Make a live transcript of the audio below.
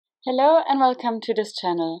Hello and welcome to this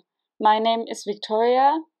channel. My name is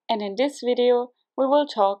Victoria, and in this video we will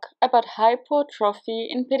talk about hypotrophy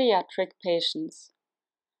in pediatric patients.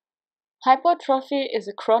 Hypotrophy is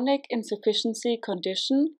a chronic insufficiency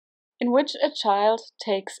condition in which a child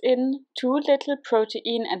takes in too little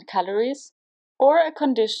protein and calories, or a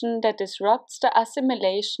condition that disrupts the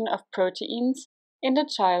assimilation of proteins in the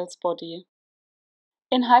child's body.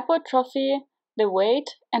 In hypotrophy, the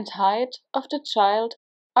weight and height of the child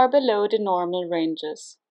are below the normal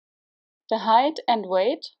ranges. The height and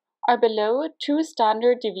weight are below 2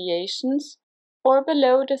 standard deviations or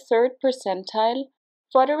below the 3rd percentile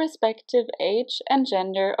for the respective age and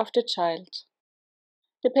gender of the child.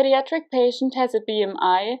 The pediatric patient has a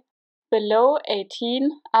BMI below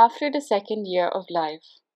 18 after the 2nd year of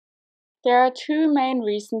life. There are 2 main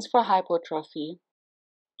reasons for hypotrophy.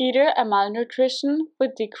 Either a malnutrition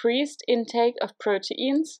with decreased intake of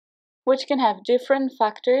proteins, which can have different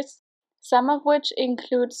factors, some of which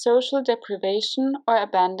include social deprivation or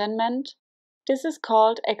abandonment. This is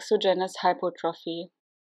called exogenous hypotrophy.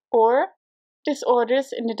 Or disorders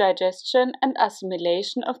in the digestion and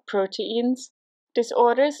assimilation of proteins,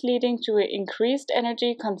 disorders leading to increased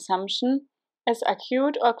energy consumption as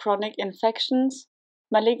acute or chronic infections,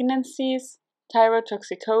 malignancies,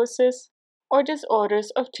 thyrotoxicosis, or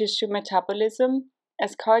disorders of tissue metabolism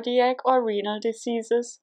as cardiac or renal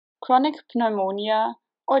diseases, chronic pneumonia,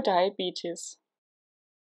 or diabetes.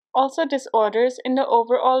 Also disorders in the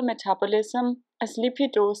overall metabolism as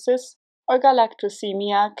lipidosis or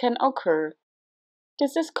galactosemia can occur.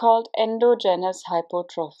 This is called endogenous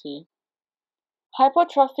hypotrophy.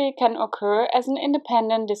 Hypotrophy can occur as an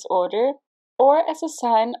independent disorder or as a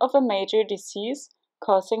sign of a major disease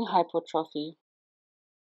causing hypotrophy.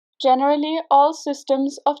 Generally, all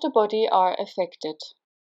systems of the body are affected.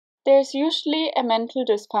 There is usually a mental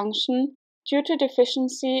dysfunction due to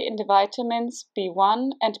deficiency in the vitamins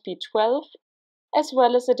B1 and B12, as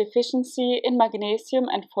well as a deficiency in magnesium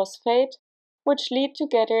and phosphate, which lead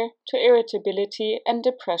together to irritability and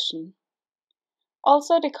depression.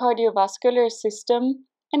 Also, the cardiovascular system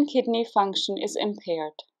and kidney function is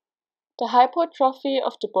impaired. The hypotrophy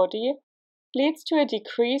of the body leads to a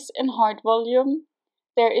decrease in heart volume.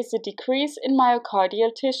 There is a decrease in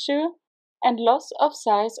myocardial tissue and loss of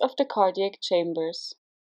size of the cardiac chambers.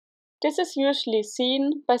 This is usually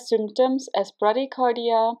seen by symptoms as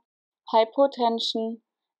bradycardia, hypotension,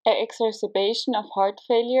 an exacerbation of heart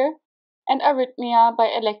failure, and arrhythmia by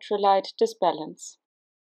electrolyte disbalance,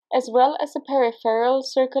 as well as a peripheral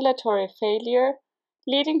circulatory failure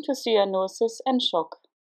leading to cyanosis and shock.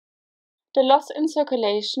 The loss in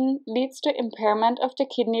circulation leads to impairment of the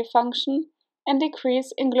kidney function and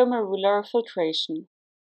decrease in glomerular filtration.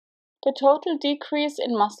 The total decrease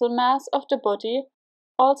in muscle mass of the body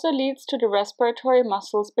also leads to the respiratory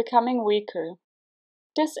muscles becoming weaker.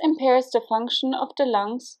 This impairs the function of the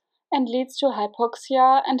lungs and leads to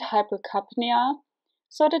hypoxia and hypercapnia,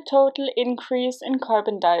 so the total increase in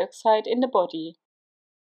carbon dioxide in the body.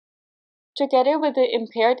 Together with the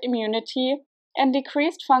impaired immunity and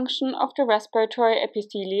decreased function of the respiratory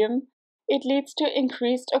epithelium, it leads to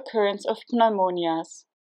increased occurrence of pneumonias.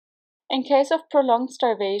 In case of prolonged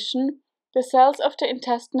starvation, the cells of the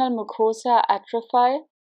intestinal mucosa atrophy,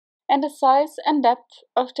 and the size and depth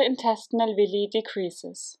of the intestinal villi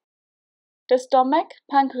decreases. The stomach,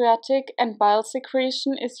 pancreatic, and bile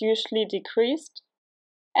secretion is usually decreased,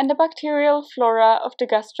 and the bacterial flora of the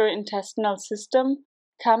gastrointestinal system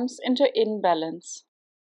comes into imbalance.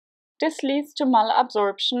 This leads to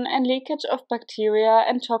malabsorption and leakage of bacteria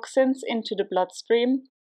and toxins into the bloodstream,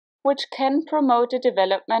 which can promote the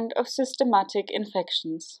development of systematic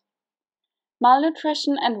infections.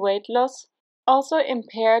 Malnutrition and weight loss also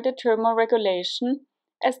impair the thermoregulation,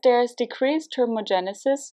 as there is decreased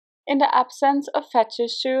thermogenesis in the absence of fat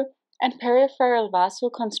tissue and peripheral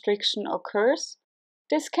vasoconstriction occurs.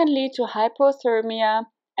 This can lead to hypothermia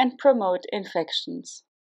and promote infections.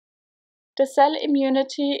 The cell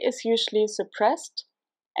immunity is usually suppressed,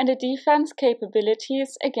 and the defense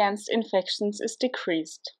capabilities against infections is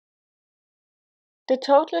decreased. The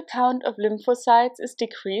total count of lymphocytes is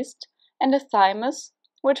decreased, and the thymus,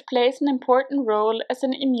 which plays an important role as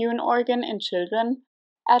an immune organ in children,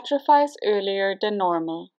 atrophies earlier than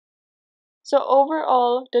normal. So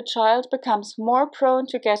overall, the child becomes more prone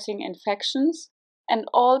to getting infections, and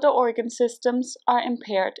all the organ systems are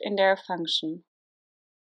impaired in their function.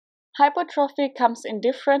 Hypotrophy comes in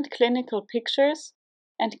different clinical pictures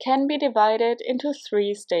and can be divided into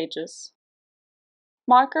 3 stages.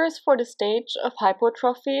 Markers for the stage of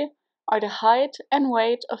hypotrophy are the height and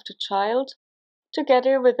weight of the child,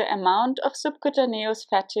 together with the amount of subcutaneous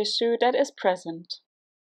fat tissue that is present.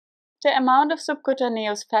 the amount of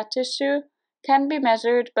subcutaneous fat tissue can be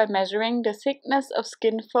measured by measuring the thickness of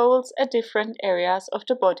skin folds at different areas of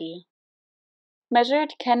the body.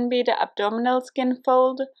 Measured can be the abdominal skin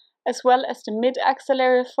fold, as well as the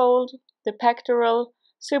mid-axillary fold, the pectoral,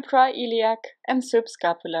 suprailiac, and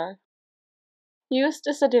subscapular. Used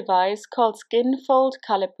is a device called skin fold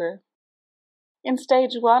caliper. In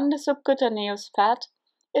stage 1, the subcutaneous fat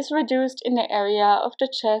is reduced in the area of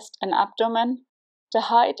the chest and abdomen. The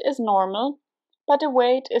height is normal, but the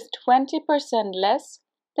weight is 20% less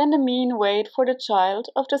than the mean weight for the child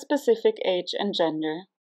of the specific age and gender.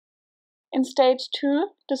 In stage 2,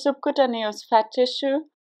 the subcutaneous fat tissue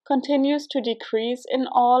continues to decrease in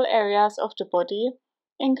all areas of the body,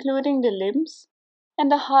 including the limbs, and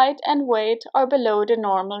the height and weight are below the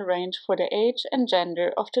normal range for the age and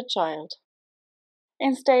gender of the child.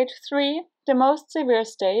 In stage 3, the most severe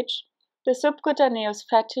stage, the subcutaneous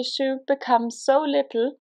fat tissue becomes so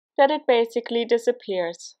little that it basically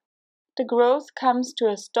disappears. The growth comes to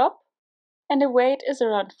a stop, and the weight is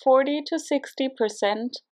around 40 to 60%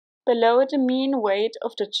 below the mean weight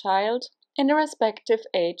of the child in the respective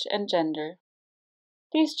age and gender.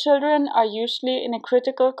 These children are usually in a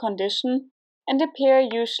critical condition and appear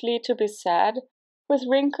usually to be sad, with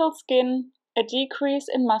wrinkled skin, a decrease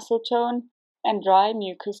in muscle tone, and dry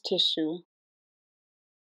mucous tissue.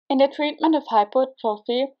 In the treatment of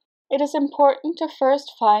hypotrophy, it is important to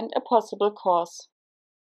first find a possible cause.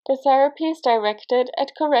 The therapy is directed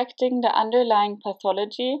at correcting the underlying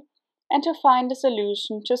pathology and to find a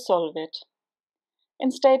solution to solve it.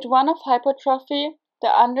 In stage 1 of hypotrophy, the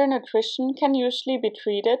undernutrition can usually be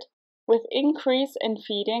treated with increase in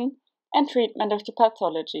feeding and treatment of the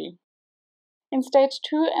pathology. In stage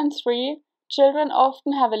 2 and 3, children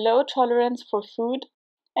often have a low tolerance for food,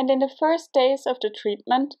 and in the first days of the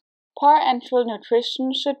treatment, parenteral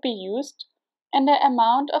nutrition should be used, and the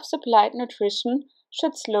amount of supplied nutrition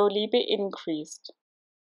should slowly be increased.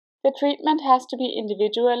 The treatment has to be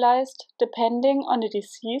individualized depending on the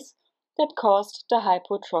disease that caused the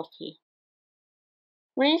hypotrophy.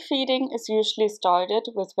 Refeeding is usually started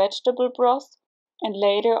with vegetable broth and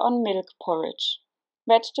later on milk porridge,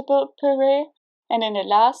 vegetable puree, and in the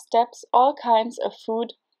last steps all kinds of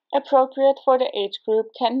food appropriate for the age group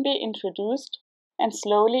can be introduced and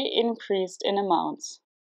slowly increased in amounts.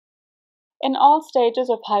 In all stages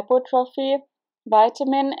of hypotrophy,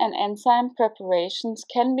 vitamin and enzyme preparations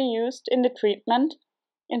can be used in the treatment.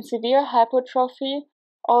 In severe hypotrophy,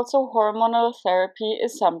 also hormonal therapy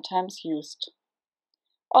is sometimes used.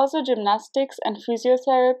 Also, gymnastics and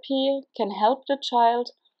physiotherapy can help the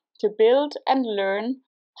child to build and learn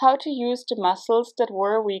how to use the muscles that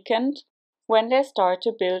were weakened when they start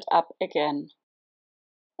to build up again.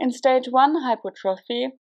 In stage 1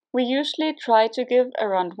 hypotrophy, we usually try to give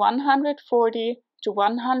around 140 to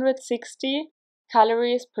 160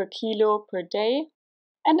 calories per kilo per day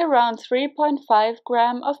and around 3.5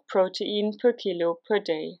 grams of protein per kilo per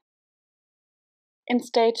day. In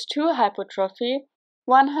stage 2 hypotrophy,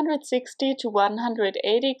 160 to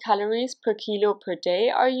 180 calories per kilo per day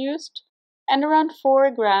are used and around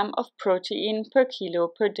 4 grams of protein per kilo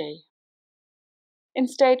per day. In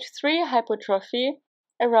stage 3 hypotrophy,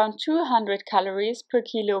 around 200 calories per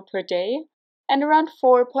kilo per day and around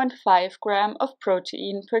 4.5 grams of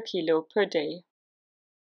protein per kilo per day.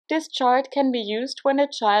 This chart can be used when a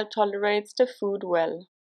child tolerates the food well.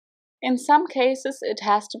 In some cases, it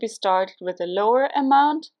has to be started with a lower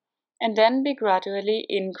amount and then be gradually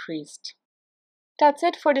increased. That's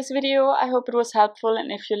it for this video. I hope it was helpful,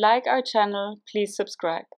 and if you like our channel, please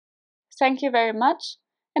subscribe. Thank you very much,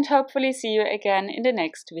 and hopefully see you again in the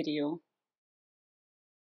next video.